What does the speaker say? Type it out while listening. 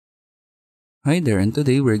Hi there, and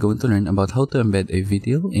today we're going to learn about how to embed a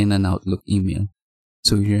video in an Outlook email.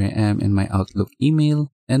 So here I am in my Outlook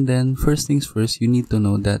email, and then first things first, you need to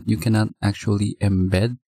know that you cannot actually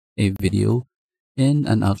embed a video in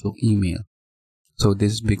an Outlook email. So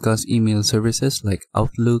this is because email services like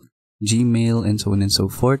Outlook, Gmail, and so on and so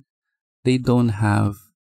forth, they don't have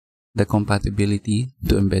the compatibility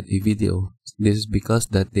to embed a video. This is because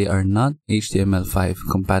that they are not HTML5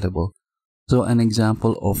 compatible. So an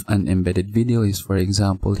example of an embedded video is, for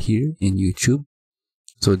example, here in YouTube.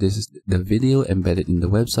 So this is the video embedded in the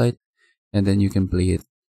website, and then you can play it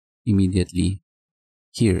immediately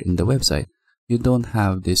here in the website. You don't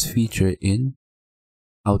have this feature in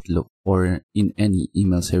Outlook or in any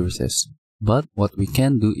email services. But what we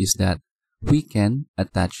can do is that we can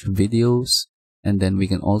attach videos, and then we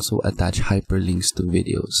can also attach hyperlinks to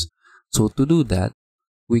videos. So to do that,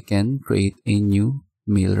 we can create a new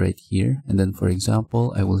mail right here, and then for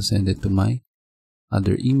example I will send it to my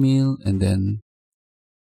other email, and then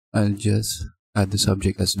I'll just add the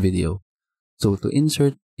subject as video. So to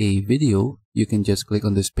insert a video, you can just click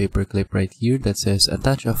on this paperclip right here that says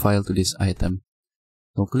attach a file to this item.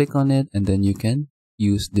 So click on it, and then you can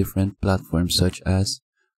use different platforms, such as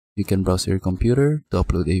you can browse your computer to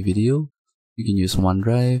upload a video, you can use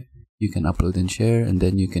OneDrive, you can upload and share, and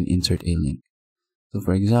then you can insert a link. So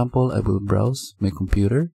for example, I will browse my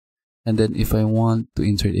computer, and then if I want to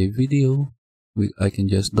insert a video, I can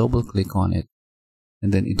just double click on it,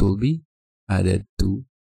 and then it will be added to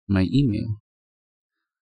my email.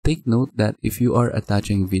 Take note that if you are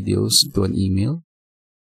attaching videos to an email,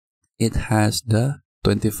 it has the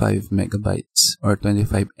 25 megabytes or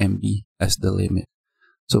 25 MB as the limit.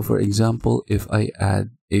 So for example, if I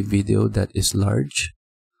add a video that is large,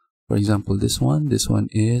 for example, this one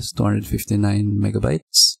is 259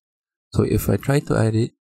 megabytes. So if I try to add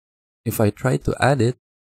it,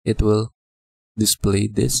 it will display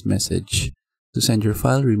this message. To send your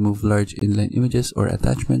file, remove large inline images or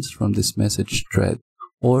attachments from this message thread,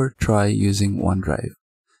 or try using OneDrive.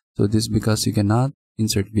 So this is because you cannot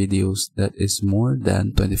insert videos that is more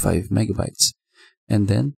than 25 megabytes. And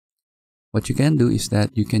then what you can do is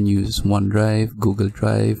that you can use OneDrive, Google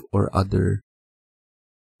Drive, or other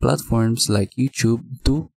platforms like YouTube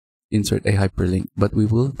to insert a hyperlink, but we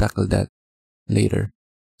will tackle that later.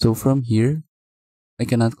 So from here, I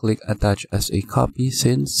cannot click attach as a copy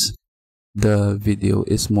since the video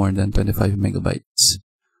is more than 25 megabytes.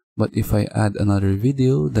 But if I add another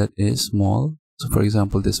video that is small, so for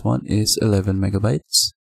example this one is 11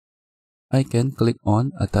 megabytes, I can click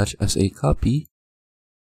on attach as a copy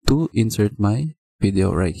to insert my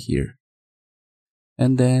video right here.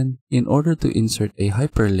 And then in order to insert a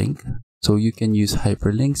hyperlink, so you can use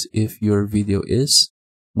hyperlinks if your video is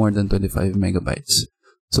more than 25 megabytes.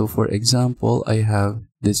 So for example, I have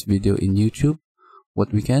this video in YouTube.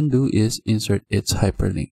 What we can do is insert its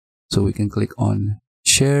hyperlink. So we can click on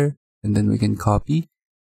share, and then we can copy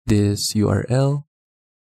this URL,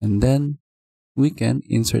 and then we can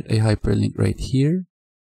insert a hyperlink right here,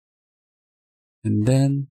 and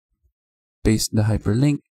then paste the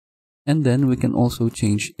hyperlink. And then we can also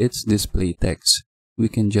change its display text. We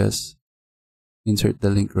can just insert the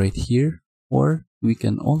link right here, or we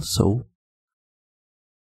can also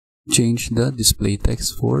change the display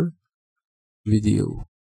text for video,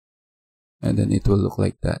 and then it will look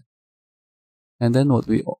like that. And then what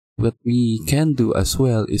we can do as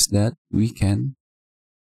well is that we can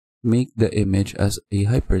make the image as a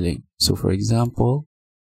hyperlink. So for example,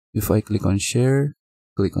 if I click on share,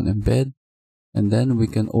 click on embed, and then we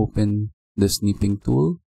can open the snipping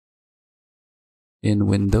tool in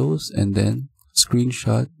Windows, and then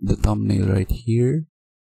screenshot the thumbnail right here,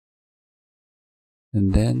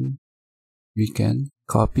 and then we can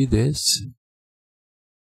copy this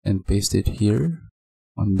and paste it here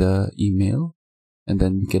on the email, and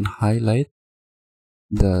then we can highlight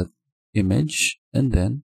the image, and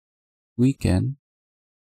then we can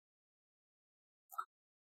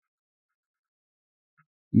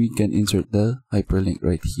insert the hyperlink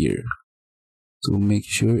right here. So make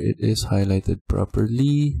sure it is highlighted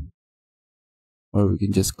properly, or we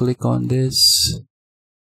can just click on this,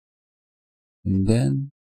 and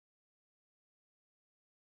then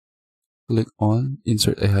click on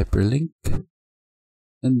insert a hyperlink,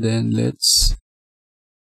 and then let's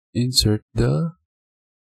insert the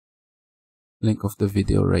link of the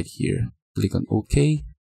video right here. Click on OK,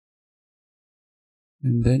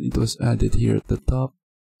 and then it was added here at the top.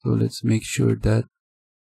 So let's make sure that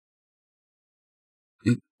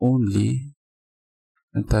it only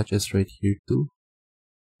attaches right here to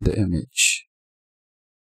the image.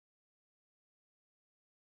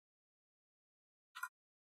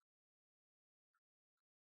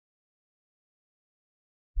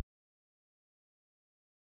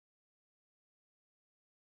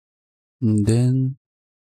 And then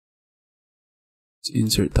let's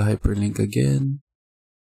insert the hyperlink again.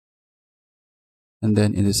 And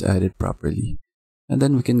then it is added properly. And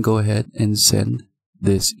then we can go ahead and send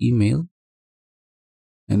this email.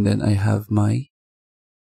 And then I have my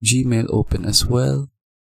Gmail open as well.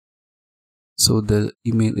 So the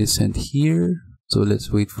email is sent here. So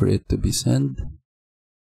let's wait for it to be sent.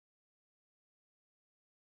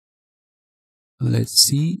 Let's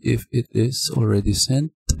see if it is already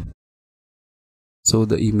sent. So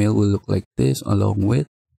the email will look like this along with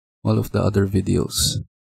all of the other videos.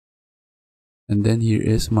 And then here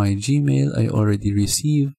is my Gmail. I already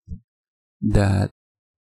received that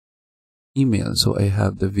email. So I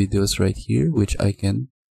have the videos right here, which I can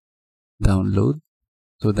download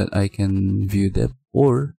so that I can view them,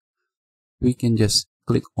 or we can just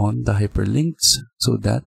click on the hyperlinks so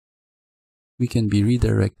that we can be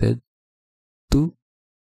redirected to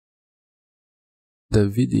the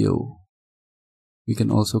video. We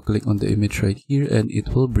can also click on the image right here and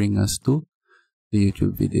it will bring us to the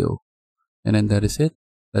YouTube video. And then that is it.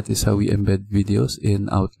 That is how we embed videos in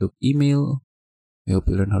Outlook email. I hope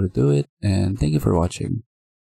you learn how to do it, and thank you for watching.